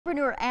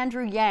Entrepreneur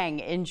Andrew Yang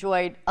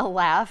enjoyed a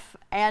laugh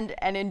and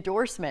an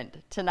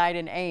endorsement tonight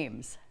in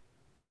Ames.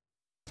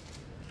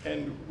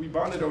 And we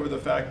bonded over the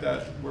fact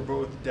that we're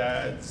both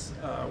dads.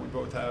 We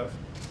both have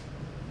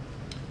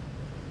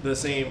the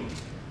same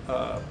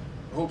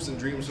hopes and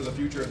dreams for the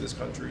future of this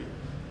country,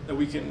 that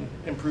we can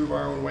improve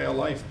our own way of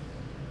life.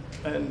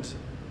 And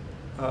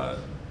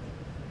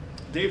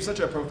Dave's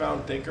such a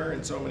profound thinker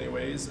in so many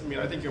ways. I mean,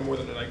 I think you're more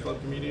than a nightclub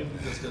comedian.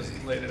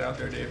 Just laid it out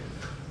there, Dave.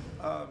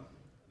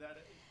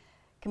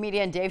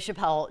 Comedian Dave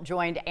Chappelle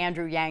joined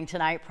Andrew Yang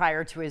tonight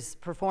prior to his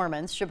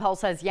performance. Chappelle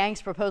says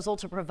Yang's proposal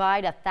to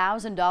provide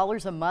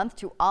 $1,000 a month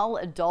to all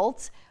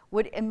adults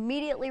would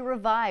immediately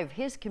revive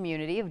his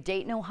community of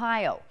Dayton,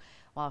 Ohio.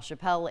 While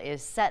Chappelle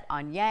is set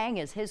on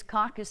Yang as his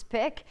caucus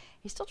pick,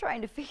 he's still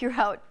trying to figure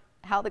out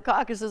how the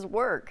caucuses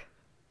work.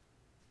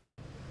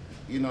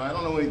 You know, I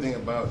don't know anything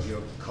about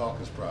your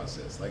caucus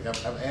process. Like,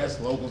 I've asked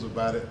locals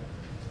about it.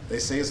 They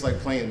say it's like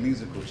playing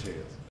musical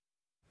chairs.